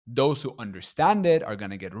Those who understand it are going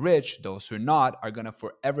to get rich. Those who are not are going to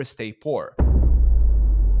forever stay poor.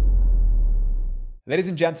 Ladies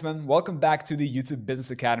and gentlemen, welcome back to the YouTube Business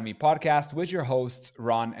Academy podcast with your hosts,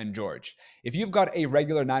 Ron and George. If you've got a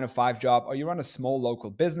regular 9-to-5 job or you run a small local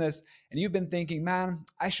business and you've been thinking, man,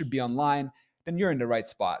 I should be online, then you're in the right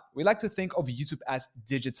spot. We like to think of YouTube as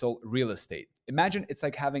digital real estate. Imagine it's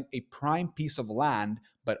like having a prime piece of land,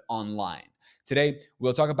 but online. Today,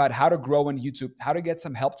 we'll talk about how to grow on YouTube, how to get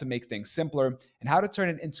some help to make things simpler, and how to turn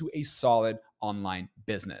it into a solid online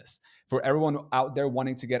business. For everyone out there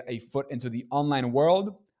wanting to get a foot into the online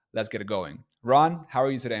world, let's get it going. Ron, how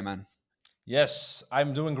are you today, man? Yes,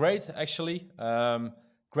 I'm doing great, actually.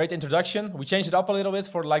 Great introduction. We changed it up a little bit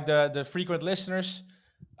for like the frequent listeners.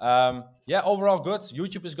 Yeah, overall good.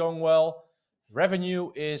 YouTube is going well.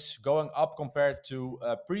 Revenue is going up compared to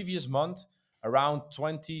previous month, around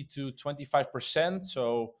 20 to 25%.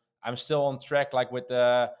 So I'm still on track, like with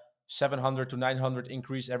the 700 to 900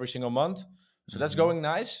 increase every single month. So that's going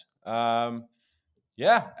nice.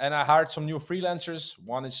 Yeah, and I hired some new freelancers.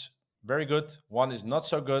 One is very good, one is not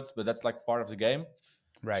so good, but that's like part of the game.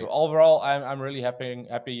 So Right. overall, I'm really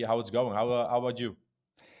happy how it's going. How about you?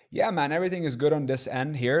 Yeah, man, everything is good on this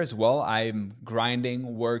end here as well. I'm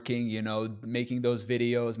grinding, working, making those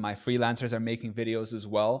videos. My freelancers are making videos as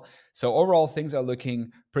well. So overall, things are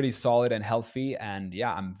looking pretty solid and healthy. And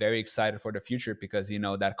yeah, I'm very excited for the future because,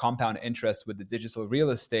 that compound interest with the digital real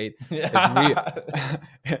estate is real.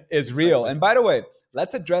 Yeah, Is real. exactly. And by the way,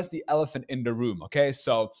 let's address the elephant in the room. Okay.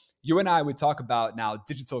 So you and I would talk about now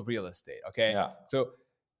digital real estate. Okay. Yeah. So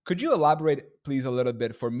could you elaborate, please, a little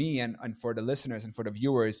bit for me and for the listeners and for the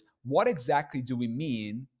viewers? What exactly do we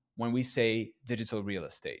mean when we say digital real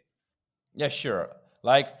estate? Yeah, sure.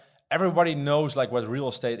 Like everybody knows like what real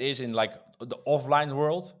estate is in like the offline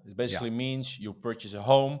world. It Yeah. basically means you purchase a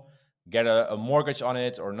home, get a mortgage on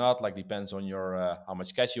it or not, like depends on your how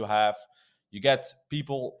much cash you have. You get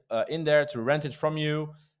people in there to rent it from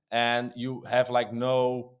you, and you have like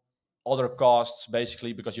no other costs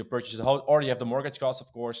basically because you purchase the home or you have the mortgage cost,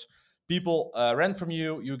 of course. People rent from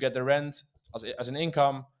you, you get the rent as an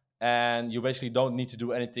income, and you basically don't need to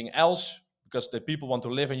do anything else because the people want to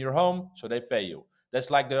live in your home, so they pay you. That's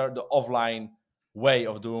like the offline way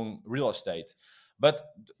of doing real estate. But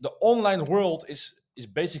the online world is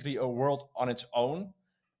basically a world on its own,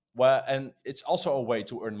 where and it's also a way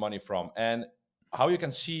to earn money from. And how you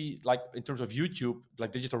can see, like in terms of YouTube,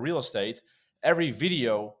 like digital real estate, every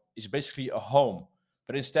video is basically a home.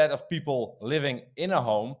 But instead of people living in a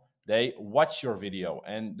home, they watch your video,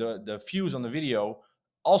 and the views on the video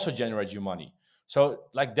also generate you money. So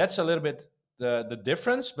like that's a little bit the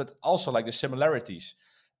difference, but also like the similarities.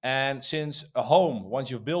 And since a home,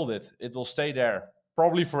 once you've built it, it will stay there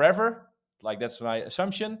probably forever. Like that's my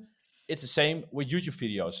assumption. It's the same with YouTube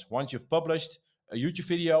videos. Once you've published a YouTube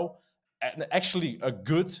video, and actually a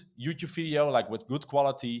good YouTube video, like with good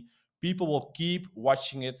quality, people will keep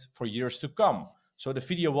watching it for years to come. So the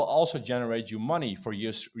video will also generate you money for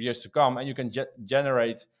years to come, and you can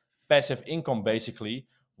generate passive income basically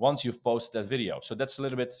once you've posted that video. So that's a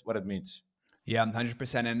little bit what it means. Yeah,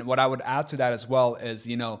 100%. And what I would add to that as well is,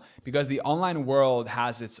 because the online world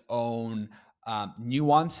has its own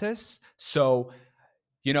nuances. So,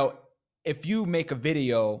 you know, if you make a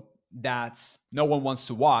video that no one wants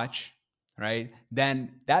to watch, right,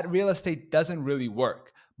 then that real estate doesn't really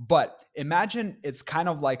work. But imagine it's kind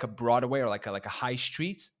of like a Broadway or like a high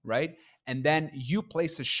street, right? And then you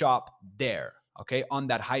place a shop there, okay, on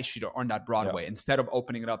that high street or on that Yeah. Broadway, instead of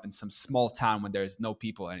opening it up in some small town when there's no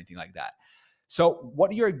people or anything like that. So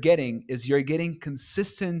what you're getting is you're getting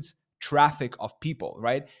consistent traffic of people,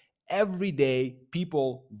 right? Every day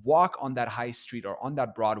people walk on that high street or on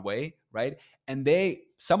that Broadway, right? And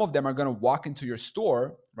some of them are going to walk into your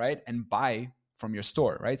store, right? And buy from your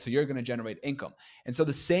store, right? So you're going to generate income. And so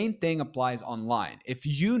the same thing applies online. If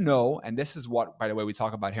you know, and this is what, by the way, we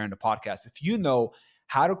talk about here in the podcast, if you know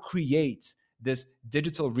how to create this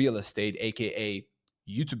digital real estate, AKA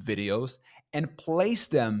YouTube videos, and place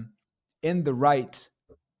them in the right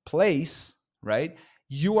place, right?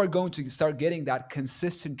 You are going to start getting that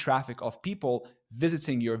consistent traffic of people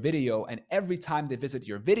visiting your video. And every time they visit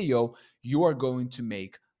your video, you are going to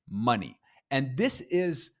make money. And this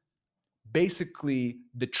is basically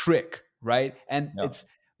the trick, right? And Yeah. it's,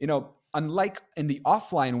 unlike in the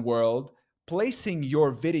offline world, placing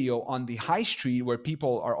your video on the high street where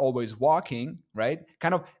people are always walking, right?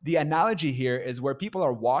 Kind of the analogy here is where people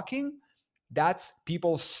are walking, that's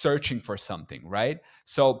people searching for something, right?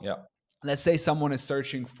 So Yeah. let's say someone is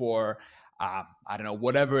searching for, I don't know,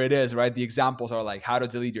 whatever it is, right? The examples are like how to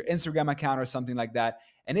delete your Instagram account or something like that.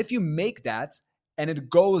 And if you make that and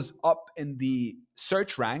it goes up in the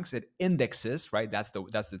search ranks, it indexes, right? That's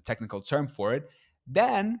the technical term for it.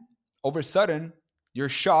 Then over a sudden, your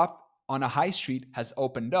shop on a high street has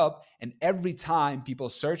opened up, and every time people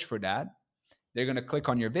search for that, they're going to click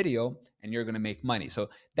on your video and you're going to make money. So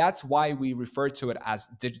that's why we refer to it as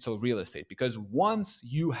digital real estate, because once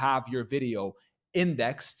you have your video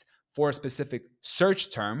indexed for a specific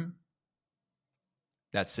search term,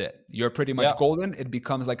 that's it. You're pretty much golden. It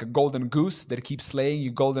becomes like a golden goose that keeps laying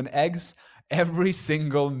you golden eggs every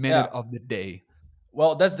single minute of the day.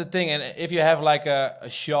 Well, that's the thing. And if you have like a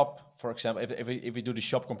shop, for example, if we do the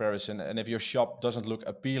shop comparison, and if your shop doesn't look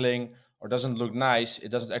appealing or doesn't look nice,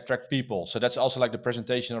 it doesn't attract people. So that's also like the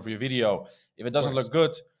presentation of your video. If it doesn't look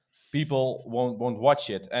good, people won't watch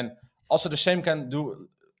it. And also the same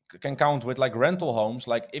can count with like rental homes.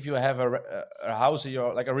 Like if you have a house in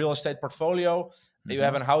your, like a real estate portfolio, you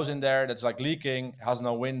have a house in there that's like leaking, has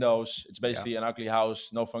no windows, it's basically an ugly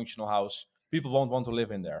house, no functional house, people won't want to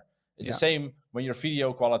live in there. It's the same when your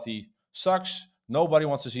video quality sucks, nobody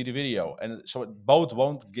wants to see the video. And so both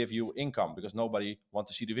won't give you income because nobody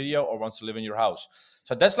wants to see the video or wants to live in your house.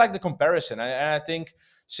 So that's like the comparison. And I think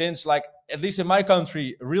since, like, at least in my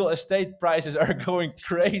country, real estate prices are going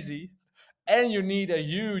crazy, and you need a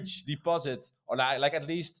huge deposit, or like at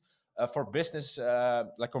least for business,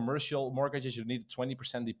 like commercial mortgages, you need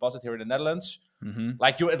 20% deposit here in the Netherlands.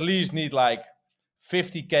 Like you at least need like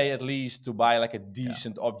 50K at least to buy like a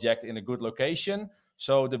decent object in a good location.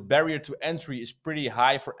 So the barrier to entry is pretty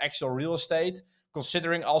high for actual real estate,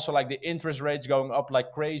 considering also like the interest rates going up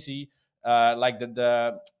like crazy. Like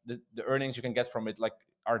the earnings you can get from it like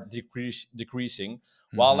are decreasing.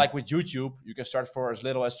 While like with YouTube, you can start for as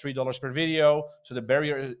little as $3 per video. So the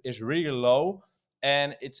barrier is really low,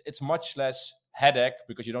 and it's much less headache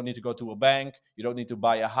because you don't need to go to a bank, you don't need to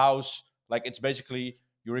buy a house. Like it's basically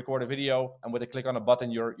you record a video, and with a click on a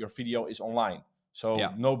button, your video is online. So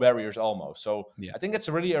no barriers almost. So I think it's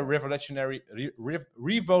really a revolutionary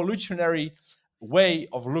way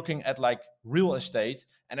of looking at like real estate,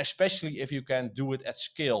 and especially if you can do it at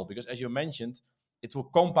scale, because as you mentioned, it will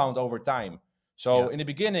compound over time. So in the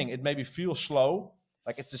beginning, it maybe feels slow.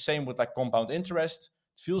 Like it's the same with like compound interest.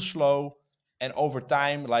 It feels slow. And over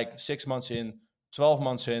time, like 6 months in, 12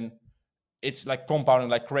 months in, it's like compounding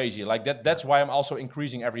like crazy. Like that's why I'm also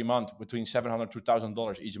increasing every month between $700 to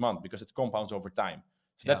 $1,000 each month, because it compounds over time.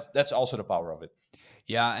 So that's also the power of it.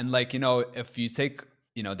 Yeah. And like, if you take,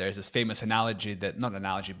 there's this famous analogy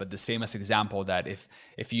but this famous example that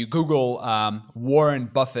if you Google Warren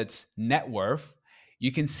Buffett's net worth,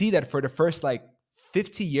 you can see that for the first like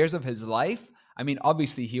 50 years of his life, I mean,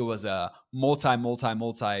 obviously he was a multi,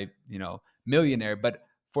 millionaire, but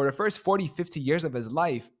for the first 40, 50 years of his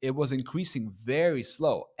life, it was increasing very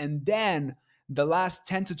slow. And then the last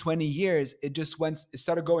 10 to 20 years, it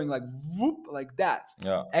started going like whoop, like that,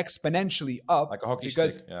 exponentially up. Like a hockey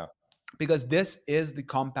stick, because this is the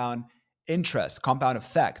compound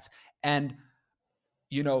effect. And,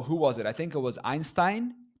 who was it? I think it was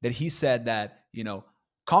Einstein that he said that,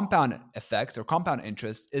 compound effects or compound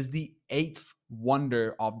interest is the eighth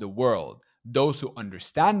wonder of the world. Those who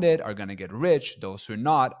understand it are going to get rich. Those who are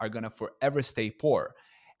not are going to forever stay poor.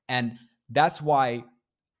 And that's why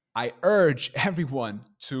I urge everyone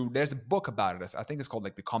there's a book about it. I think it's called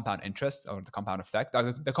like the compound interest or the compound effect,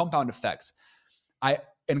 the compound effects. I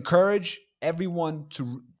encourage everyone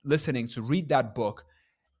listening to read that book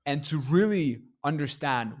and to really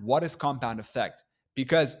understand what is compound effect.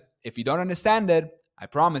 Because if you don't understand it, I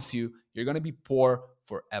promise you, you're going to be poor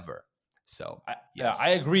forever. So I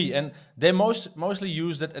agree. And they mostly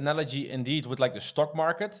use that analogy indeed with like the stock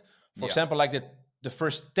market. For example, like the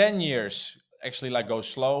first 10 years actually like goes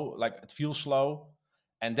slow, like it feels slow,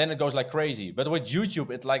 and then it goes like crazy. But with YouTube,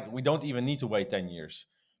 it's like we don't even need to wait 10 years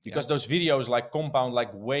because those videos like compound like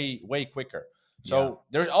way quicker. So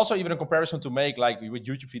there's also even a comparison to make like with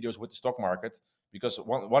YouTube videos with the stock market, because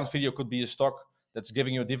one video could be a stock that's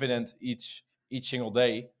giving you a dividend each single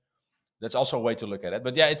day. That's also a way to look at it.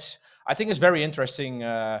 But I think it's very interesting.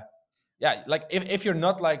 Like if you're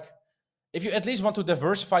not like, if you at least want to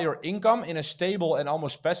diversify your income in a stable and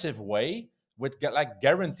almost passive way with like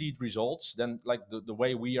guaranteed results, then like the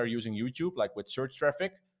way we are using YouTube, like with search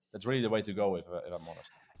traffic, that's really the way to go, if I'm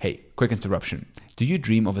honest. Hey, quick interruption. Do you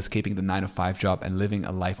dream of escaping the 9 to 5 job and living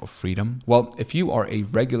a life of freedom? Well, if you are a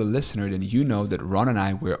regular listener, then you know that Ron and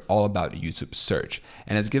I, we're all about YouTube search,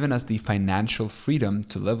 and it's given us the financial freedom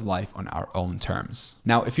to live life on our own terms.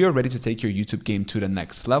 Now, if you're ready to take your YouTube game to the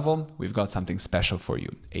next level, we've got something special for you,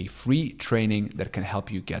 a free training that can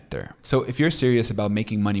help you get there. So if you're serious about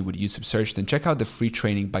making money with YouTube search, then check out the free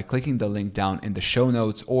training by clicking the link down in the show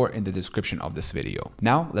notes or in the description of this video.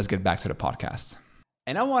 Now, let's get back to the podcast.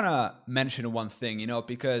 And I want to mention one thing,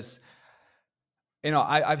 because,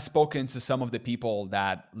 I've spoken to some of the people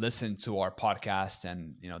that listen to our podcast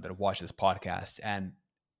and, that watch this podcast. And,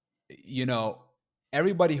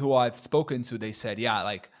 everybody who I've spoken to, they said, yeah,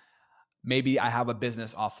 like maybe I have a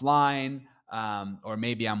business offline, or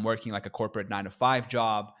maybe I'm working like a corporate 9 to 5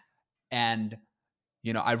 job. And,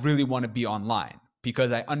 I really want to be online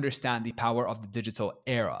because I understand the power of the digital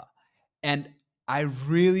era. And I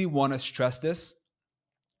really want to stress this.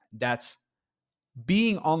 That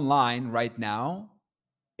being online right now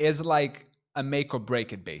is like a make or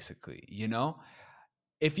break it, basically.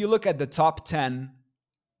 If you look at the top 10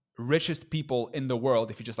 richest people in the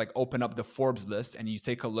world, if you just like open up the Forbes list and you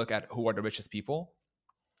take a look at who are the richest people,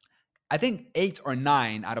 I think 8 or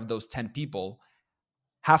 9 out of those 10 people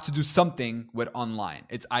have to do something with online.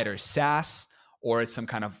 It's either SaaS or it's some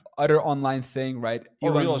kind of other online thing, right?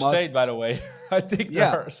 Or real estate, by the way. I think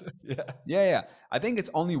Yeah. I think it's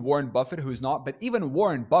only Warren Buffett who's not, but even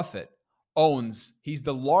Warren Buffett he's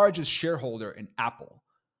the largest shareholder in Apple.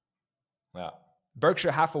 Yeah. Berkshire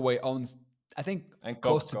Hathaway owns, I think,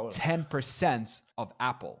 close to Coca-Cola. 10% of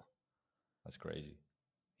Apple. That's crazy.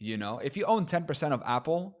 If you own 10% of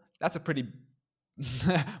Apple, that's a pretty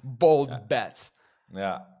bold bet.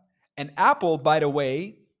 Yeah. And Apple, by the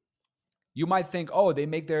way, you might think, oh, they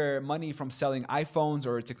make their money from selling iPhones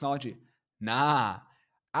or technology. Nah,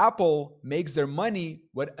 Apple makes their money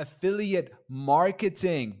with affiliate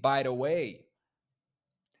marketing, by the way.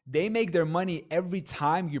 They make their money every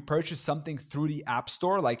time you purchase something through the App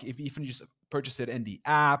Store. Like if you even just purchase it in the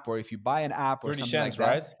app, or if you buy an app or 30 something cents, like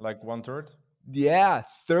that. right? Like 1/3? Yeah,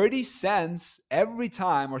 30 cents every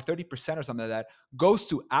time, or 30% or something like that, goes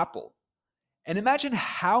to Apple. And imagine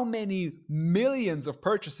how many millions of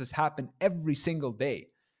purchases happen every single day.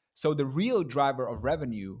 So the real driver of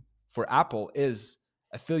revenue for Apple is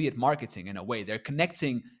affiliate marketing in a way. They're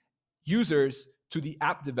connecting users to the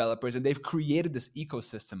app developers, and they've created this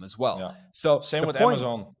ecosystem as well. Yeah. So Same with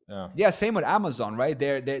Amazon. Yeah, same with Amazon, right?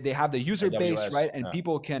 They have the user base, AWS, right? And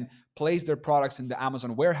people can place their products in the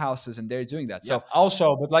Amazon warehouses, and they're doing that. So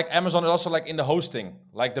also, but like Amazon is also like in the hosting.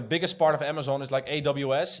 Like the biggest part of Amazon is like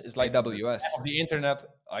AWS. Is like AWS of the internet,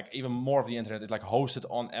 like even more of the internet is like hosted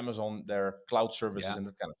on Amazon, their cloud services and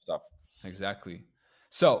that kind of stuff. Exactly.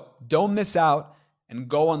 So don't miss out and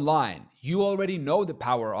go online. You already know the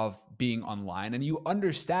power of being online, and you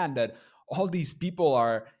understand that all these people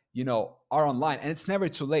are online, and it's never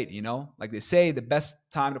too late. Like they say, the best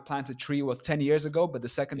time to plant a tree was 10 years ago, but the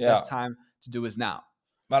second best time to do is now.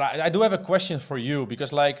 But I do have a question for you,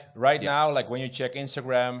 because like right now, like when you check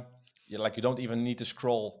Instagram, you don't even need to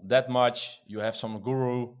scroll that much. You have some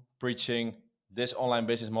guru preaching this online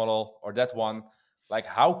business model or that one. Like,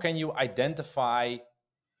 how can you identify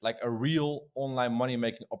like a real online money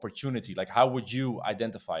making opportunity? Like, how would you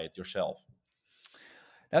identify it yourself?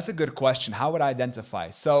 That's a good question. How would I identify?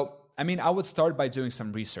 So, I would start by doing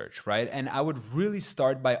some research, right? And I would really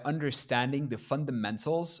start by understanding the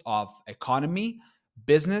fundamentals of economy,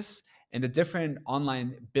 business, and the different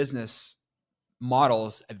online business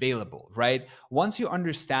models available, right? Once you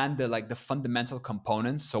understand the fundamental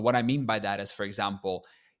components. So what I mean by that is, for example,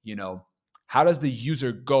 how does the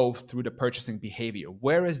user go through the purchasing behavior?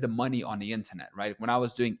 Where is the money on the internet, right? When I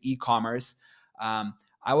was doing e-commerce,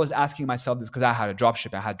 I was asking myself this because I had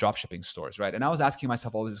dropshipping stores, right? And I was asking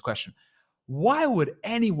myself always this question: why would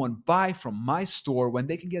anyone buy from my store when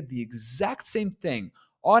they can get the exact same thing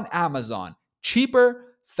on Amazon,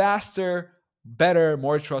 cheaper, faster, better,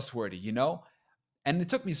 more trustworthy, And it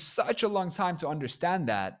took me such a long time to understand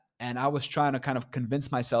that. And I was trying to kind of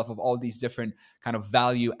convince myself of all these different kind of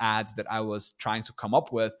value adds that I was trying to come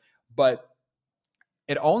up with. But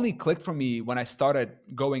it only clicked for me when I started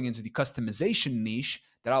going into the customization niche,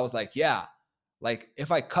 that I was like, yeah, like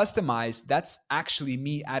if I customize, that's actually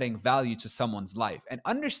me adding value to someone's life. And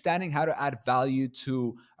understanding how to add value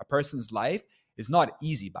to a person's life is not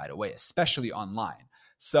easy, by the way, especially online.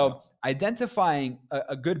 So identifying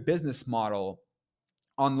a good business model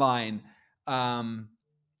online,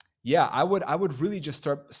 I would really just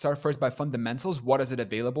start first by fundamentals. What is it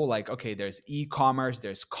available? Like, okay, there's e-commerce,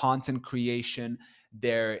 there's content creation,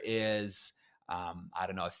 there is I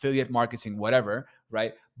don't know, affiliate marketing, whatever,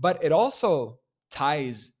 right? But it also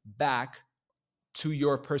ties back to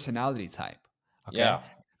your personality type. Okay. Yeah,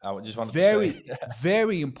 I just wanted to say. Very,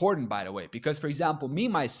 very important, by the way, because for example, me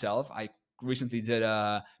myself, I recently did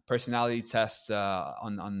a personality test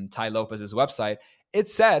on Ty Lopez's website. It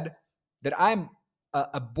said that I'm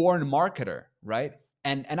a born marketer, right?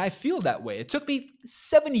 And I feel that way. It took me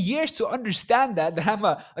 7 years to understand that I'm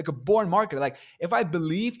a born marketer. Like if I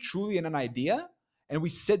believe truly in an idea and we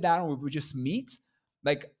sit down and we just meet,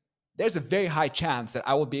 like there's a very high chance that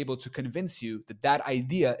I will be able to convince you that that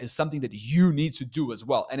idea is something that you need to do as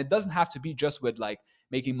well. And it doesn't have to be just with like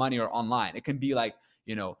making money or online. It can be like,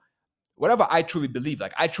 you know, whatever I truly believe.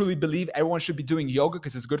 Like I truly believe everyone should be doing yoga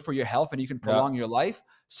because it's good for your health and you can Yeah, prolong your life.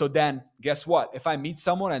 So then guess what? If I meet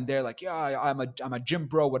someone and they're like, yeah, I'm a gym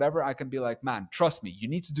bro, whatever, I can be like, man, trust me, you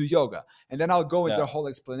need to do yoga. And then I'll go into yeah. the whole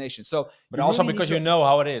explanation. So But you also really need because you to, know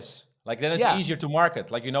how it is. Like then it's yeah, easier to market.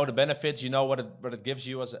 Like you know the benefits, you know what it gives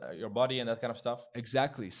you as your body and that kind of stuff.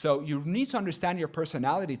 exactly. So you need to understand your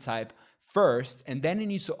personality type first, and then you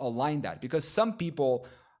need to align that because some people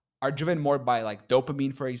are driven more by like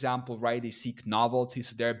dopamine, for example, right? They seek novelty,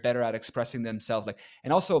 so they're better at expressing themselves. Like,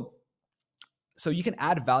 and also, so you can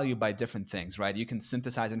add value by different things, right? You can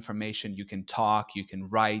synthesize information, you can talk, you can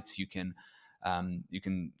write, you can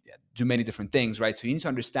do many different things, right? So you need to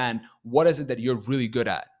understand what is it that you're really good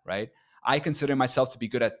at, right? I consider myself to be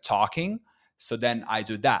good at talking, so then I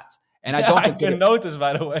do that, and I Yeah, don't I consider, can notice,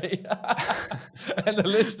 by the way, and the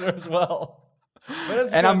listener as well. But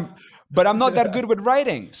it's and good. I'm not that good with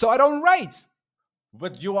writing, so I don't write.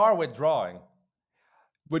 But you are withdrawing,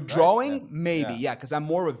 With right? Yeah, drawing, maybe, yeah, yeah, because I'm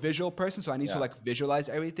more of a visual person, so I need to yeah. like visualize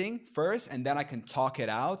everything first, and then I can talk it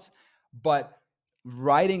out. But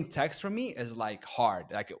writing text for me is like hard.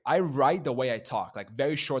 Like I write the way I talk, like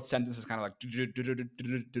very short sentences, kind of like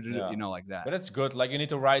Yeah, you know, like but that. it's good. Like you need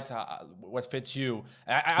to write what fits you.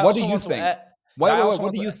 I What do also you want to think? add. Yeah, I also What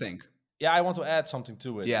want do to. you think? Yeah, I want to add something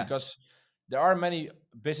to it Yeah. because there are many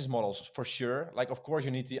business models for sure. Like, of course,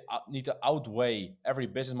 you need to outweigh every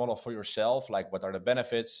business model for yourself. Like, what are the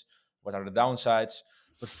benefits? What are the downsides?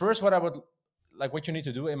 But first, what I would like, what you need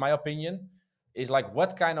to do, in my opinion, is like,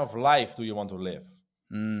 what kind of life do you want to live?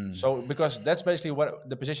 Mm. So because that's basically what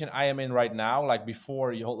the position I am in right now. Like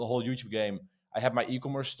before the whole YouTube game, I had my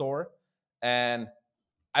e-commerce store, and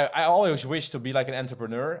I always wished to be like an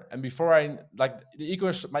entrepreneur. And before I like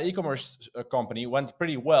my e-commerce company went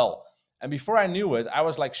pretty well. And before I knew it, I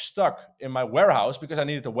was like stuck in my warehouse because I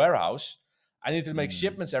needed a warehouse. I needed to make Mm.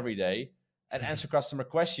 shipments every day and answer customer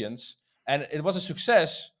questions. And it was a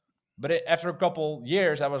success. But after a couple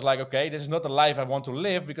years, I was like, okay, this is not the life I want to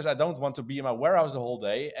live because I don't want to be in my warehouse the whole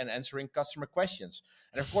day and answering customer questions.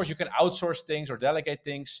 And of course, you can outsource things or delegate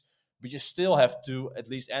things, but you still have to at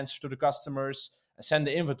least answer to the customers and send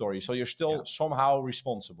the inventory. So you're Yeah. still somehow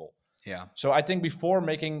responsible. Yeah. So I think before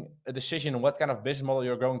making a decision on what kind of business model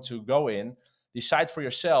you're going to go in, decide for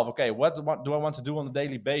yourself, okay, what do I want to do on a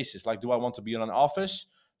daily basis? Like, do I want to be in an office?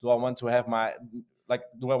 Do I want to have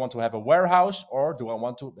do I want to have a warehouse, or do I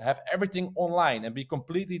want to have everything online and be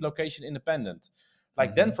completely location independent?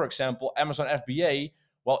 Like then, Hmm. for example, Amazon FBA,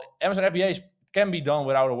 well, Amazon FBA can be done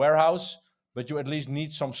without a warehouse, but you at least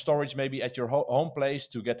need some storage maybe at your home place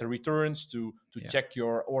to get the returns, to Yeah. check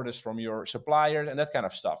your orders from your supplier and that kind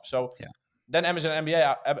of stuff. So Yeah. then Amazon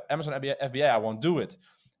FBA, I won't do it.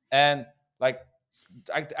 And like,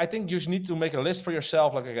 I think you just need to make a list for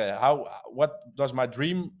yourself. Like, okay, what does my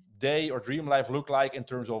dream day or dream life look like in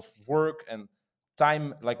terms of work and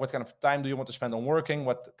time? Like, what kind of time do you want to spend on working?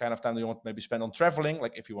 What kind of time do you want to maybe spend on traveling?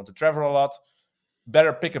 Like, if you want to travel a lot,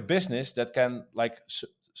 better pick a business that can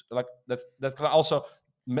that can also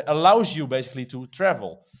allows you basically to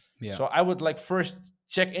travel. Yeah. So I would like first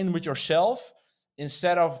check in with yourself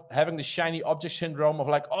instead of having the shiny object syndrome of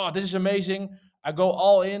like, oh, this is amazing, I go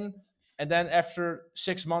all in, and then after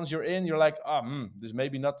 6 months you're in, you're like, oh, this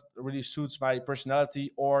maybe not really suits my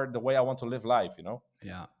personality or the way I want to live life, you know?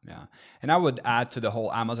 Yeah, yeah. And I would add to the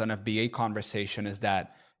whole Amazon FBA conversation is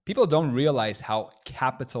that people don't realize how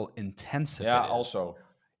capital intensive Yeah, it is. also.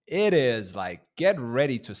 It is like get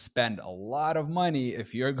ready to spend a lot of money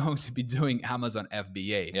if you're going to be doing Amazon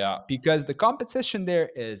FBA Yeah. because the competition there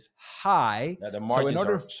is high. Yeah, the So in margins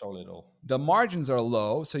order are so little. the margins are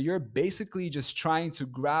low, so you're basically just trying to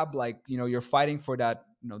grab like, you know, you're fighting for that,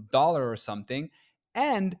 you know, dollar or something.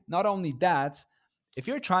 And not only that, if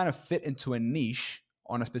you're trying to fit into a niche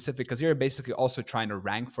on a specific, because you're basically also trying to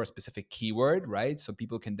rank for a specific keyword, right? So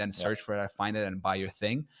people can then Yeah. search for it, find it, and buy your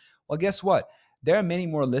thing. Well, guess what? There are many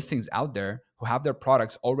more listings out there who have their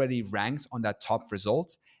products already ranked on that top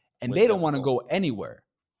result, and With they don't want to capital. go anywhere.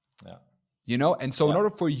 Yeah. And so in Yeah. order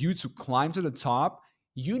for you to climb to the top,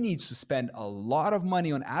 you need to spend a lot of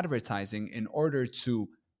money on advertising in order to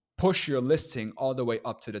push your listing all the way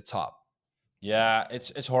up to the top. Yeah,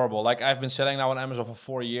 it's horrible. Like I've been selling now on Amazon for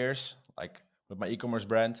 4 years, like with my e-commerce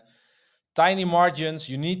brand. Tiny margins.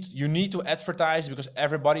 You need to advertise because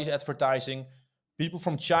everybody's advertising. People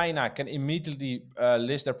from China can immediately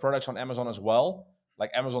list their products on Amazon as well.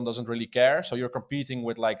 Like Amazon doesn't really care, so you're competing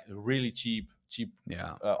with like really cheap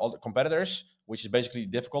Yeah. all the competitors, which is basically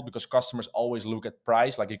difficult because customers always look at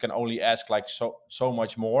price. Like you can only ask like so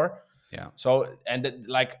much more. Yeah. So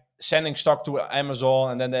like sending stock to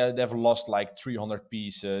Amazon, and then they've lost like 300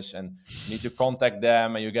 pieces, and you need to contact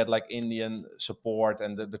them, and you get like Indian support,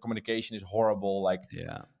 and the communication is horrible. Like,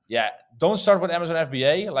 Yeah. yeah, don't start with Amazon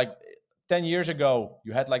FBA. Like 10 years ago,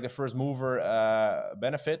 you had like the first mover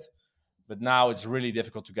benefit, but now it's really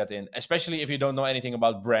difficult to get in, especially if you don't know anything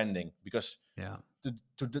about branding, because Yeah.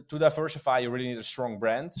 to diversify, you really need a strong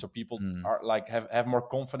brand, so people Mm. are like have more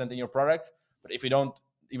confidence in your product. But if you don't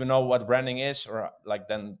even know what branding is, or like,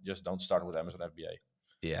 then just don't start with Amazon FBA.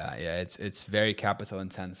 Yeah, yeah, it's very capital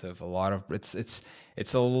intensive. A lot of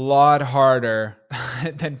it's a lot harder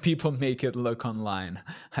than people make it look online,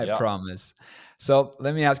 I Yeah, promise. So,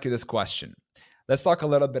 let me ask you this question. Let's talk a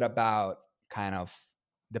little bit about kind of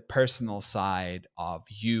the personal side of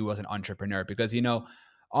you as an entrepreneur because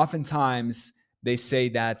oftentimes they say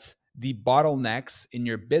that the bottlenecks in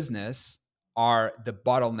your business are the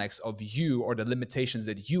bottlenecks of you or the limitations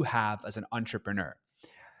that you have as an entrepreneur.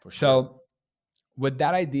 for sure. So, with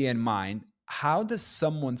that idea in mind, how does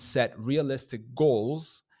someone set realistic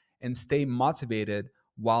goals and stay motivated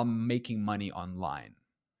while making money online?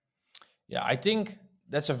 Yeah, I think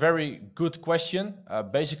that's a very good question.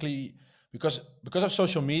 Basically, because of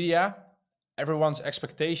social media, everyone's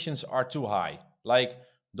expectations are too high. Like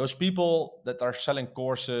those people that are selling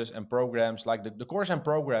courses and programs, like the course and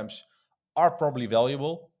programs are probably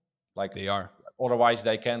valuable. Like They are. otherwise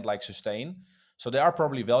they can't like sustain. So they are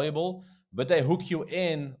probably valuable, but they hook you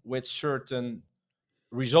in with certain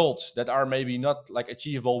results that are maybe not like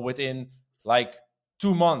achievable within like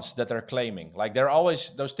 2 months that they're claiming. Like they're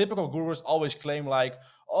always, those typical gurus always claim like,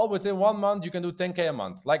 oh, within 1 month you can do 10K a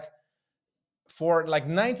month. Like for like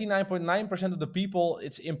 99.9% of the people,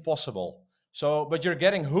 it's impossible. So, but you're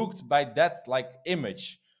getting hooked by that like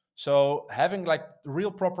image. So having like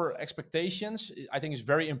real proper expectations, I think is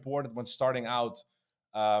very important when starting out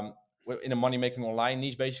um, in a money making online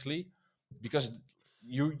niche, basically, because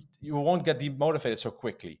you won't get demotivated so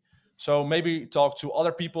quickly. So maybe talk to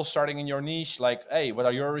other people starting in your niche, like, hey, what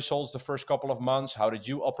are your results the first couple of months? How did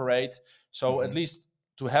you operate? So at Mhm. least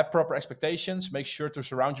to have proper expectations, make sure to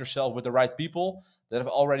surround yourself with the right people that have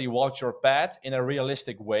already walked your path in a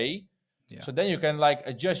realistic way. Yeah. So then you can like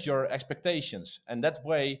adjust your expectations. And that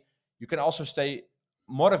way you can also stay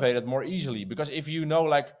motivated more easily. Because if you know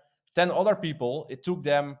like 10 other people, it took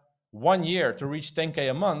them 1 year to reach 10K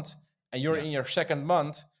a month, and you're Yeah. in your second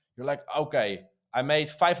month, you're like, okay, I made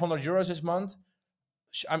 500 euros this month.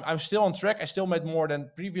 I'm still on track. I still made more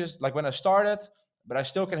than previous, like when I started, but I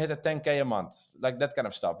still can hit a 10K a month, like that kind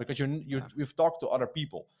of stuff, because Yeah. you've talked to other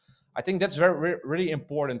people. I think that's really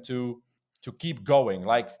important to keep going.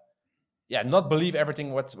 Like, yeah, not believe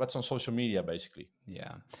everything what's on social media, basically.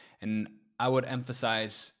 Yeah. And I would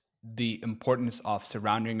emphasize the importance of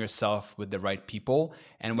surrounding yourself with the right people.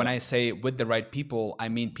 And when Yeah, I say with the right people, I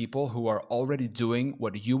mean people who are already doing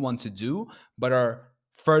what you want to do, but are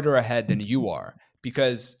further ahead than you are.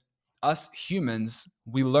 Because us humans,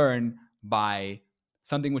 we learn by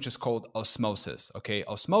something which is called osmosis. Okay.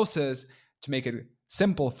 Osmosis, to make it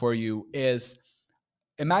simple for you, is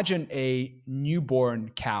imagine a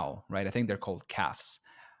newborn cow, right? I think they're called calves,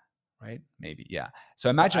 right? Maybe, yeah. So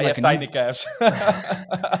imagine I like have a new tiny calves.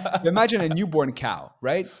 so imagine a newborn cow,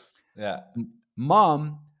 right? Yeah,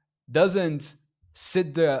 Mom doesn't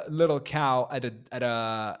sit the little cow at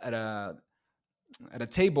a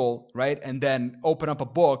table, right? And then open up a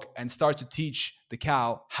book and start to teach the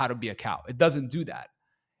cow how to be a cow. It doesn't do that.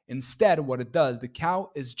 Instead, what it does, the cow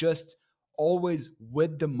is just always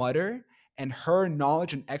with the mother, and her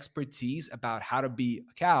knowledge and expertise about how to be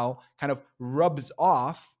a cow kind of rubs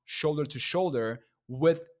off shoulder to shoulder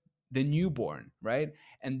with the newborn, right?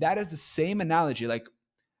 And that is the same analogy. Like,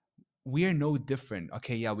 we are no different.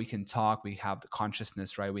 Okay, yeah, we can talk, we have the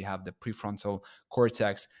consciousness, right? We have the prefrontal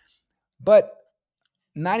cortex, but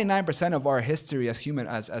 99% of our history as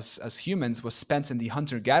humans was spent in the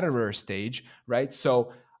hunter gatherer stage, right?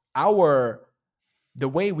 So our the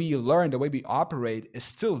way we learn, the way we operate is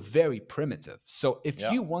still very primitive. So if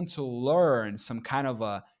yeah, you want to learn some kind of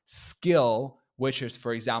a skill which is,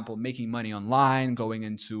 for example, making money online, going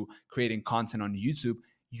into creating content on YouTube,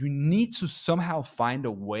 you need to somehow find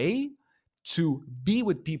a way to be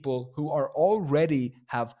with people who are already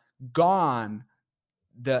have gone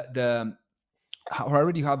the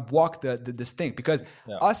already have walked this thing. Because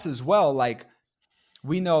Yeah. us as well, like,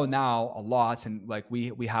 we know now a lot, and like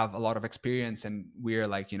we have a lot of experience, and we're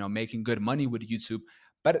like, making good money with YouTube.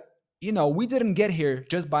 But we didn't get here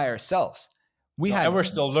just by ourselves. We No, and had,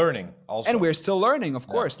 we're still learning and also. we're still learning, of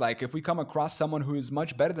Yeah. course. Like, if we come across someone who is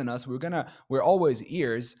much better than us, we're always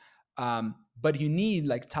ears. But you need,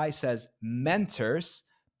 like Ty says, mentors,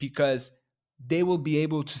 because they will be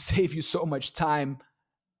able to save you so much time,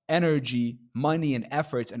 energy, money, and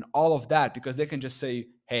efforts, and all of that, because they can just say,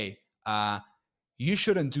 hey, you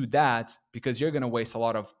shouldn't do that because you're going to waste a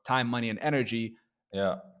lot of time, money, and energy.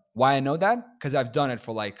 Yeah. Why I know that? Because I've done it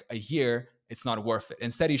for like a year. It's not worth it.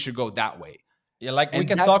 Instead, you should go that way. Yeah, like we And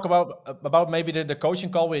can that, talk about maybe the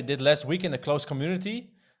coaching call we did last week in the closed community.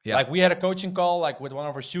 yeah, Like we had a coaching call like with one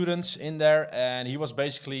of our students in there, and he was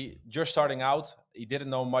basically just starting out. He didn't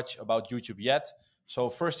know much about YouTube yet. So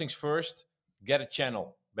first things first, get a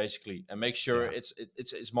channel basically, and make sure yeah,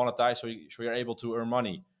 it's monetized, so you're able to earn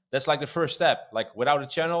money. That's like the first step. Like without a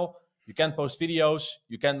channel, you can't post videos,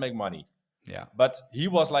 you can't make money. yeah, But he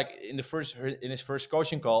was like in his first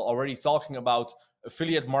coaching call already talking about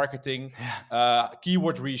affiliate marketing, yeah,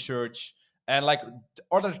 keyword research, and like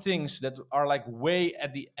other things that are like way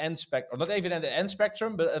at the end spectrum, or not even at the end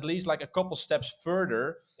spectrum, but at least like a couple steps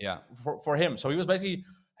further yeah, for him. So he was basically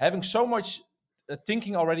having so much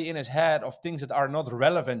thinking already in his head of things that are not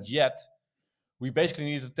relevant yet. We basically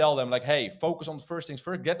need to tell them like, hey, focus on the first things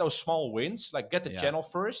first, get those small wins, like get the yeah, channel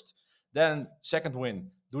first, then second win,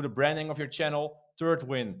 do the branding of your channel, third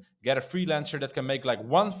win, get a freelancer that can make like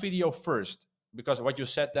one video first. Because what you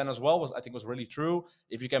said then as well was, I think, was really true.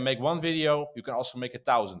 If you can make one video, you can also make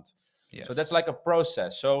 1,000. So that's yes, like a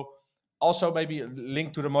process. So also maybe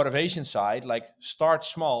link to the motivation side, like start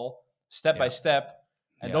small, step by yeah, step,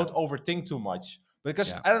 and yeah, don't overthink too much.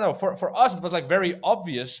 Because yeah, I don't know, for us it was like very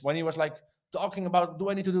obvious when he was like talking about, do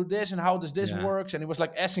I need to do this and how does this yeah, works, and he was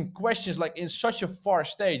like asking questions like in such a far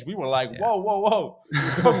stage. We were like, yeah. whoa, whoa, whoa,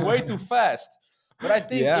 you're going way too fast. But I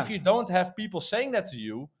think if Yeah, you don't have people saying that to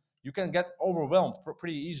you, you can get overwhelmed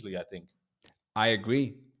pretty easily, I think. I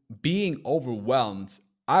agree. Being overwhelmed,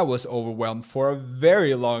 I was overwhelmed for a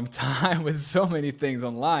very long time with so many things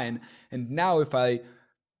online. And now, if I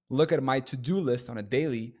look at my to-do list on a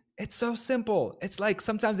daily, it's so simple. It's like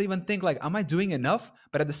sometimes I even think like, am I doing enough?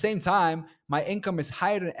 But at the same time, my income is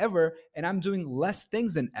higher than ever and I'm doing less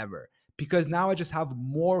things than ever, because now I just have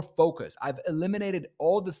more focus. I've eliminated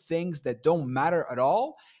all the things that don't matter at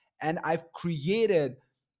all, and I've created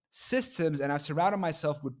systems, and I've surrounded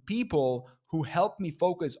myself with people who help me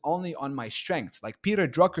focus only on my strengths. Like Peter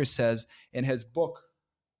Drucker says in his book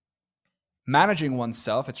Managing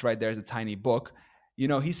Oneself, it's right there as a tiny book.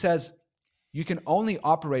 He says you can only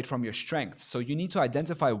operate from your strengths. So you need to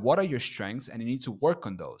identify what are your strengths and you need to work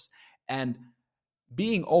on those. And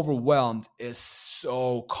being overwhelmed is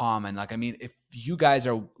so common. Like, I mean, if you guys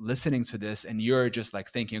are listening to this and you're just like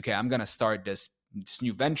thinking, okay, I'm going to start this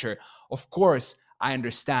new venture, of course, I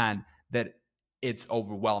understand that it's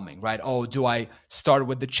overwhelming, right? Oh, do I start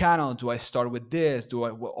with the channel? Do I start with this? Do I,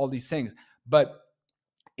 all these things? But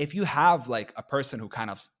if you have like a person who kind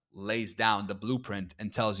of lays down the blueprint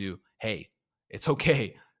and tells you, hey, it's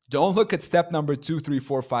okay. Don't look at step number 2, 3,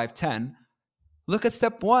 4, 5, 10. Look at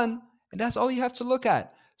step 1, and that's all you have to look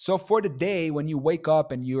at. So for the day when you wake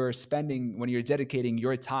up and when you're dedicating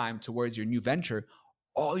your time towards your new venture,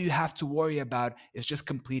 all you have to worry about is just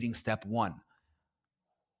completing step 1.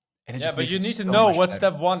 And it Yeah, just but makes you it need to so know much what better.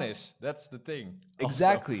 step one is. That's the thing. Also,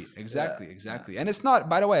 Exactly, yeah, exactly, yeah, exactly. And it's not,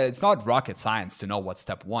 by the way, it's not rocket science to know what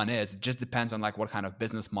step 1 is. It just depends on like what kind of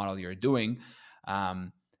business model you're doing.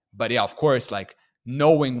 Um, but yeah, of course, like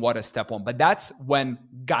knowing what is step 1. But that's when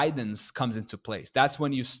guidance comes into place. That's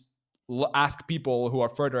when you ask people who are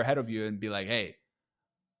further ahead of you and be like, hey,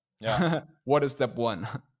 yeah. what is step 1?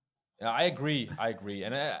 Yeah, I agree. I agree.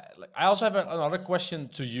 And like, I also have another question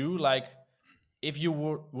to you. Like, if you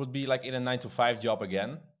would be like in a 9 to 5 job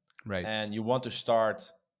again, Right. and you want to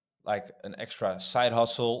start like an extra side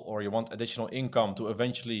hustle, or you want additional income to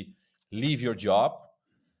eventually leave your job,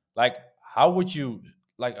 like how would you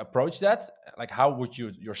like approach that? Like, how would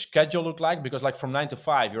your schedule look like? Because like from 9 to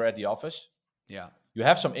 5, you're at the office. Yeah. You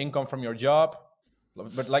have some income from your job,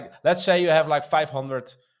 but like let's say you have like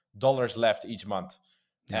 $500 left each month,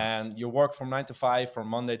 Yeah. and you work from 9 to 5 from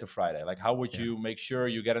Monday to Friday. Like, how would Yeah. you make sure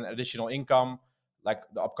you get an additional income, like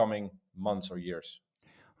the upcoming months or years?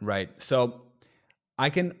 Right. So I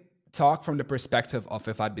can talk from the perspective of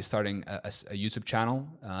if I'd be starting a YouTube channel,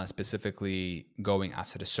 specifically going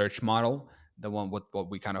after the search model, the one what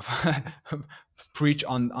we kind of preach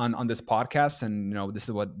on this podcast, and this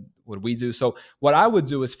is what we do. So what I would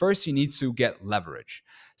do is first you need to get leverage.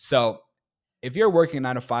 So if you're working a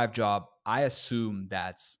 9 to 5 job, I assume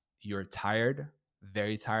that you're tired,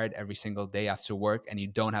 very tired every single day after work, and you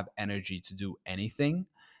don't have energy to do anything.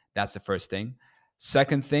 That's the first thing.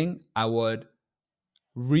 Second thing, I would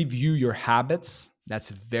review your habits.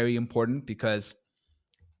 That's very important, because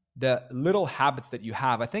the little habits that you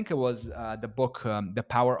have, I think it was the book The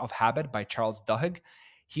Power of Habit by Charles Duhigg.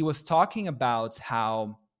 He was talking about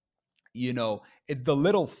how it's the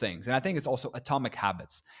little things, and I think it's also Atomic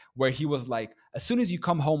Habits, where he was like, as soon as you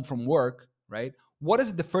come home from work, right, what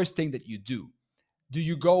is the first thing that you do? Do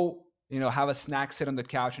you go have a snack, sit on the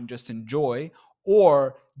couch and just enjoy,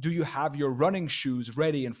 or do you have your running shoes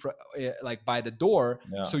ready like by the door?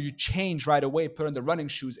 Yeah. So you change right away, put on the running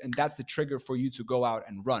shoes, and that's the trigger for you to go out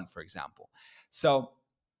and run, for example. So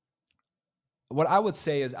what I would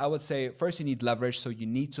say is, first you need leverage. So you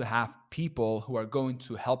need to have people who are going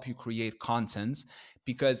to help you create content,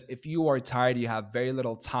 because if you are tired, you have very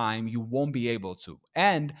little time, you won't be able to.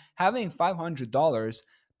 And having $500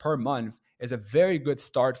 per month is a very good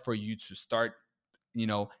start for you to start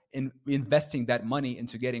investing that money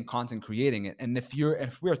into getting content, creating it. And if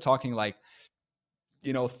we're talking like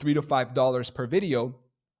 $3 to $5 per video,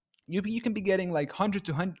 you can be getting like 100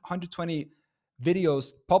 to 120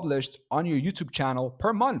 videos published on your YouTube channel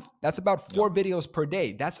per month. That's about 4 videos per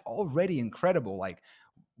day. That's already incredible. Like,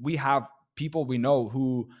 we have people we know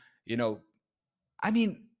who, we know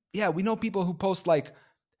people who post like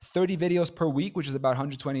 30 videos per week, which is about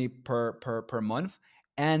 120 per month,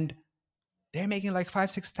 and they're making like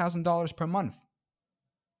 $5,000-$6,000 per month.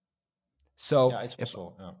 So it's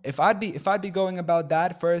possible. if I'd be going about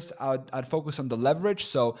that, first I'd focus on the leverage.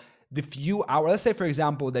 So the few hours, let's say for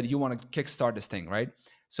example that you want to kickstart this thing, right?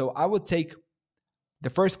 So I would take the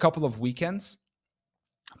first couple of weekends.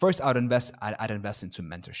 First, I'd invest into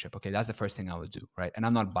mentorship. Okay, that's the first thing I would do, right? And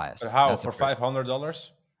I'm not biased. But how, for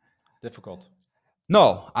 $500? Difficult.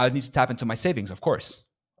 No, I would need to tap into my savings, of course.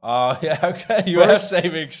 Oh, yeah, okay. You have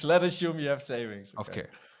savings. Let's assume you have savings. Okay.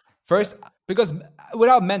 First, because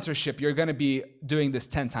without mentorship, you're going to be doing this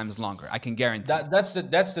 10 times longer. I can guarantee. That's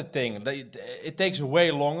the thing. It takes way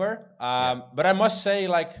longer. But I must say,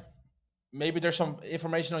 like, maybe there's some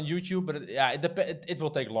information on YouTube, but it will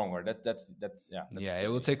take longer. That's it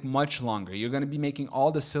will take much longer. You're going to be making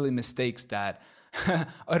all the silly mistakes that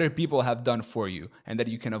other people have done for you and that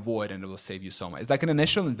you can avoid, and it will save you so much. It's like an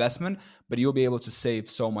initial investment, but you'll be able to save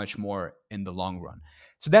so much more in the long run.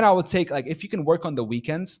 So then I would take, like, if you can work on the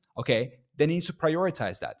weekends, okay, then you need to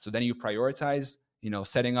prioritize that. So then you prioritize,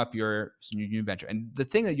 setting up your new venture. And the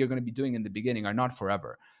thing that you're going to be doing in the beginning are not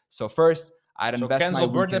forever. So first, I'd invest cancel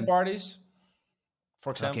my birthday weekends. Parties,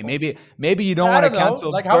 for example. Okay, maybe you don't want to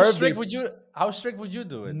cancel. Like, how strict would you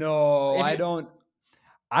do it? No, I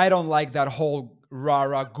don't like that whole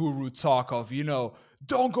rah-rah guru talk of,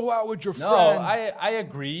 don't go out with your friends. No, I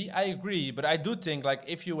agree. But I do think, like,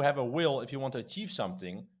 if you have a will, if you want to achieve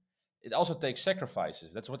something, it also takes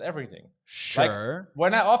sacrifices. That's what everything. Sure. Like,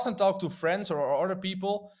 when I often talk to friends or other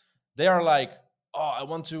people, they are like, oh, I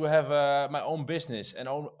want to have my own business and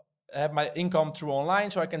have my income through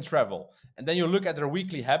online so I can travel. And then you look at their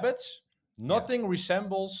weekly habits, nothing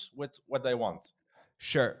resembles with what they want.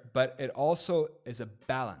 Sure, but it also is a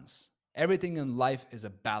balance. Everything in life is a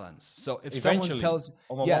balance. So if eventually, someone tells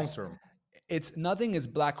on the long term, it's nothing is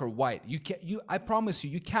black or white. I promise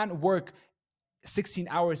you can't work 16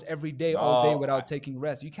 hours every day, all day without taking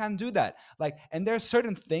rest. You can't do that. And there are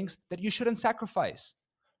certain things that you shouldn't sacrifice.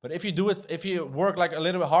 But if you work like a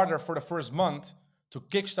little bit harder for the first month to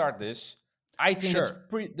kickstart this, I think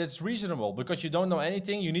that's reasonable, because you don't know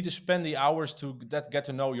anything. You need to spend the hours to get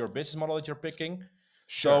to know your business model that you're picking.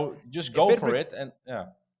 Sure. So just go for it. And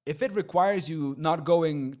if it requires you not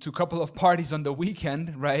going to a couple of parties on the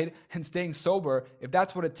weekend, right, and staying sober, if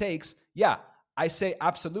that's what it takes, I say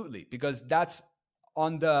absolutely, because that's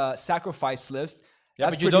on the sacrifice list. Yeah,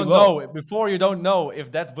 but you don't know before. You don't know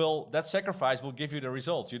if that sacrifice will give you the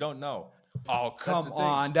results. You don't know. Oh, come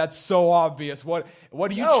on, that's so obvious. What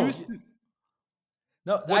do you choose to?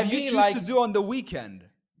 No, what do you choose to do on the weekend?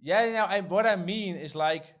 Yeah, what I mean is,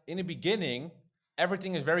 like, in the beginning,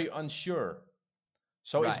 everything is very unsure.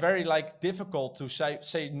 So it's very, like, difficult to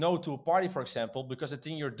say no to a party, for example, because the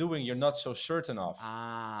thing you're doing, you're not so certain of.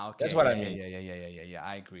 Okay. That's what I mean. Yeah.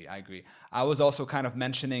 I agree. I was also kind of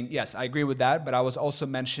mentioning, yes, I agree with that, but I was also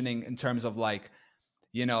mentioning in terms of, like,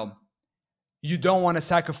 you don't want to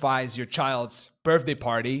sacrifice your child's birthday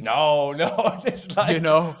party, No, no, it's you like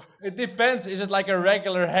know? it depends. Is it like a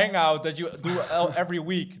regular hangout that you do every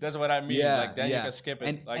week? That's what I mean. Yeah, Like then you yeah. can skip it.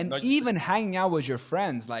 And Like and not. even hanging out with your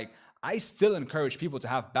friends, like I still encourage people to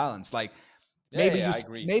have balance. Like Yeah, yeah, maybe yeah, I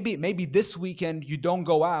agree. maybe this weekend you don't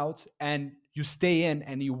go out and you stay in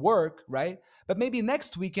and you work, right? But maybe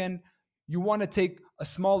next weekend you want to take a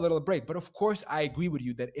small little break. But of course, I agree with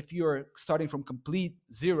you that if you're starting from complete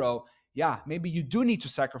zero, yeah, maybe you do need to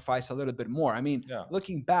sacrifice a little bit more. I mean, Yeah,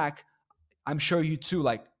 looking back, I'm sure you too,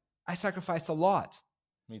 like I sacrificed a lot,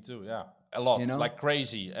 me too. Yeah, a you lot, know? like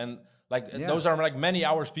crazy, and like Yeah. those are like many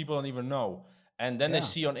hours people don't even know. And then they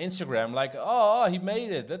Yeah. see on Instagram like, oh, he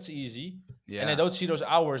made it. That's easy. And they Yeah. don't see those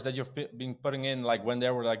hours that you've been putting in, like when they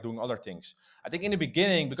were like doing other things. I think in the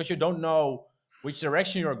beginning, because you don't know which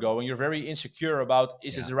direction you're going, you're very insecure about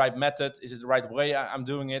is it Yeah. the right method, is it the right way I'm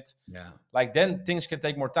doing it. Yeah. Like then things can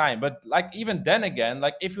take more time. But like even then again,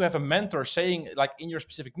 like if you have a mentor saying like in your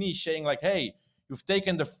specific niche, saying like, hey, you've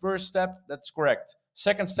taken the first step, that's correct.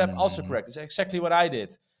 Second step, also Mhm. correct. It's exactly what I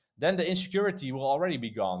did. Then the insecurity will already be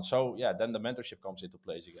gone. So yeah, then the mentorship comes into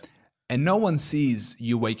place again. And no one sees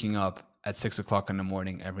you waking up at 6 o'clock in the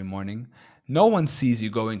morning every morning. No one sees you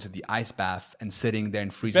going to the ice bath and sitting there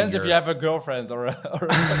and freezing Depends if you your. have a girlfriend or or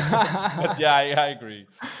a husband. But yeah, I agree.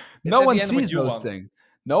 It's No at one the end what sees you those want. things.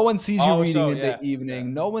 No one sees you Oh, reading so in the yeah, yeah,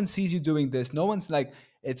 evening. No one sees you doing this. No one's like,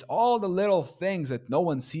 it's all the little things that no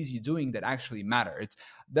one sees you doing that actually matter. It's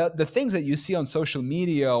the things that you see on social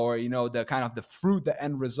media, or the kind of the fruit, the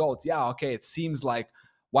end results. Yeah, okay, it seems like,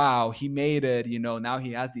 wow, he made it, now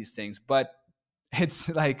he has these things. But it's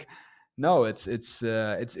like, no, it's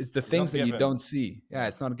the it's things not that you given. don't see. Yeah, Yeah.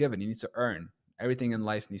 it's not given. You need to earn. Everything in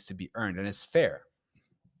life needs to be earned, and it's fair.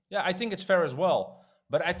 Yeah, I think it's fair as well.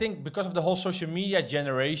 But I think because of the whole social media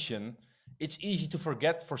generation, it's easy to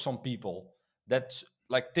forget for some people that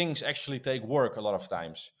like things actually take work a lot of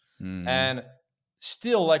times. Hmm. And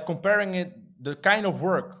still, like comparing it, the kind of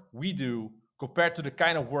work we do compared to the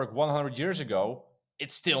kind of work 100 years ago,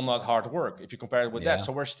 it's still not hard work if you compare it with that. Yeah.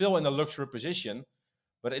 So we're still in a luxury position,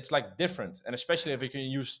 but it's like different. And especially if you can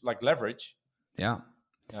use like leverage. Yeah.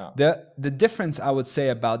 Yeah. The difference I would say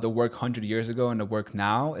about the work 100 years ago and the work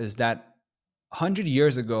now is that 100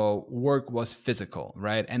 years ago work was physical,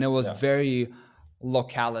 right? And it was Yeah. very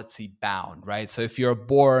locality bound, right? So if you're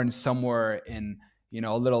born somewhere in,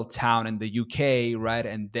 a little town in the UK, right?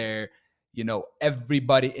 And there,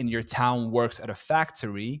 everybody in your town works at a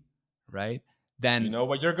factory, right? You Then know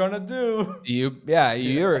what you're going to do. you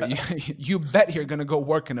you bet you're gonna go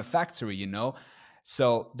work in a factory,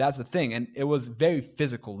 so that's the thing. And it was very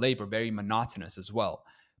physical labor, very monotonous as well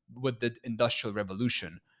with the industrial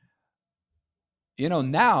revolution,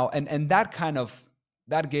 now. And that kind of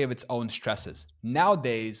that gave its own stresses.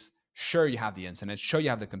 Nowadays, sure, you have the internet, sure, you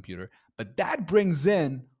have the computer, but that brings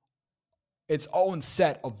in its own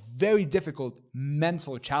set of very difficult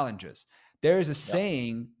mental challenges. There is a Yeah.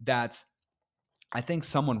 saying that I think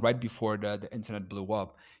someone right before the internet blew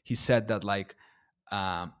up, he said that, like,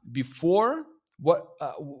 before, what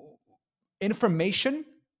information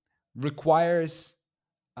requires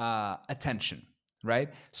attention, right?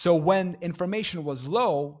 So when information was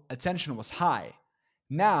low, attention was high.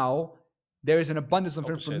 Now there is an abundance of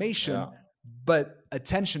Opposite. Yeah. information, but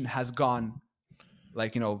attention has gone,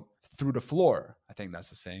 like, through the floor. I think that's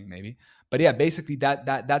the saying, maybe. But yeah, basically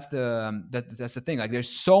that's the thing. Like, there's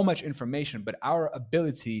so much information, but our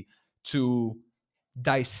ability to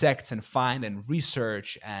dissect and find and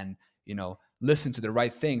research and, listen to the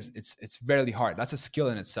right things, it's very hard. That's a skill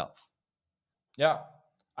in itself. Yeah,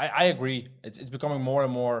 I agree. It's becoming more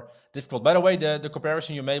and more difficult. By the way, the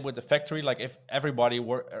comparison you made with the factory, like if everybody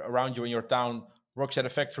around you in your town works at a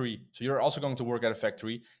factory, so you're also going to work at a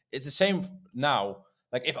factory. It's the same now.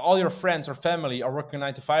 Like if all your friends or family are working a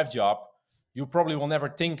 9 to 5 job, you probably will never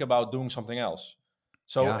think about doing something else.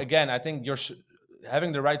 So Yeah. again, I think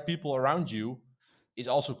having the right people around you is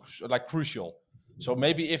also like crucial. So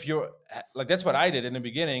maybe if you're like that's what I did in the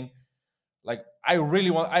beginning. Like I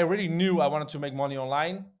really knew I wanted to make money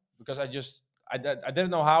online because I didn't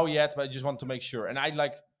know how yet, but I just wanted to make sure. And I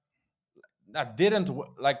didn't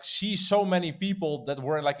like see so many people that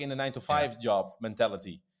were like in the 9 to 5 job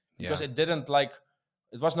mentality because Yeah.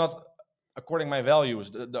 it was not according my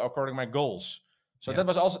values, according my goals. So Yeah. that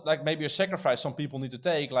was also like maybe a sacrifice some people need to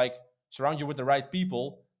take, like surround you with the right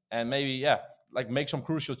people and maybe, yeah, like make some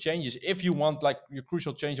crucial changes if you want like your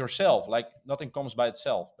crucial change yourself. Like nothing comes by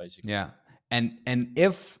itself, basically. Yeah. And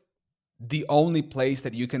if the only place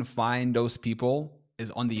that you can find those people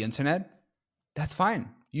is on the internet, that's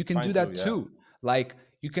fine. You can Fine do too, that yeah. too. Like,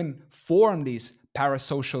 you can form these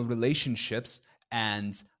parasocial relationships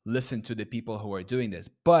and listen to the people who are doing this.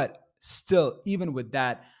 But still, even with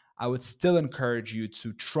that, I would still encourage you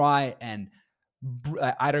to try and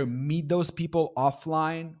either meet those people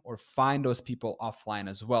offline or find those people offline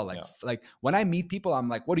as well. Like, Yeah. like when I meet people, I'm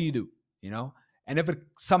like, what do you do? You know? And if it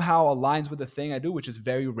somehow aligns with the thing I do, which is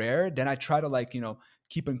very rare, then I try to like,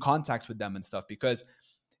 keep in contact with them and stuff, because,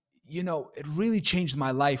 it really changed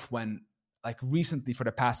my life when, like, recently for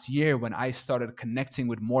the past year, when I started connecting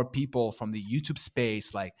with more people from the YouTube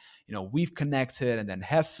space, like, we've connected, and then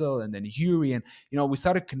Hessel, and then Yuri, and, we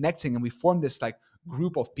started connecting, and we formed this like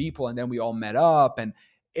group of people, and then we all met up, and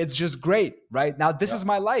it's just great, right? Now, this is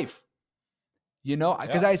my life,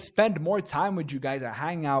 because I spend more time with you guys. I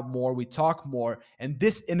hang out more, we talk more, and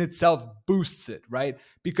this in itself boosts it, right?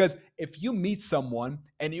 Because if you meet someone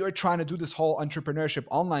and you're trying to do this whole entrepreneurship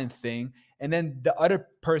online thing, and then the other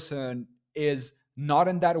person is not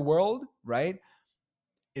in that world, right?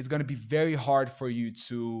 It's going to be very hard for you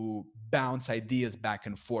to bounce ideas back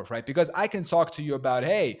and forth, right? Because I can talk to you about,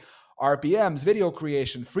 hey, RPMs, video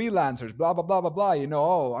creation, freelancers, blah, blah, blah, blah, blah,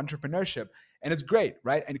 entrepreneurship. And it's great,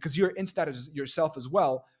 right? And because you're into that yourself as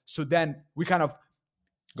well. So then we kind of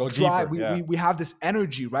go deeper. We have this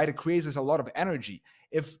energy, right? It creates us a lot of energy.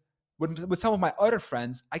 If with some of my other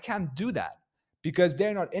friends, I can't do that because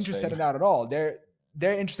they're not interested in that at all. They're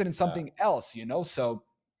interested in something else, So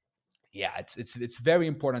yeah, it's very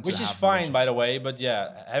important. Which is fine, by the way. But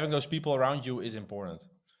yeah, having those people around you is important.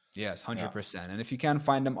 Yes, 100%. And if you can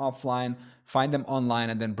find them offline, find them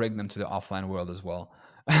online, and then bring them to the offline world as well.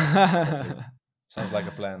 Sounds like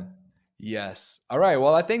a plan. Yes. All right.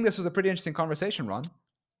 Well, I think this was a pretty interesting conversation, Ron.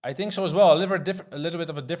 I think so as well. A little bit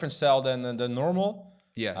of a different style than normal.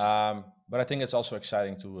 Yes. But I think it's also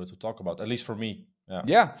exciting to talk about, at least for me.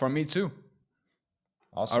 Yeah, for me too.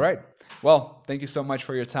 Awesome. All right. Well, thank you so much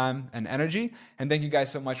for your time and energy. And thank you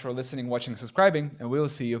guys so much for listening, watching, subscribing. And we will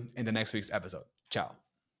see you in the next week's episode. Ciao.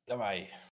 Bye-bye.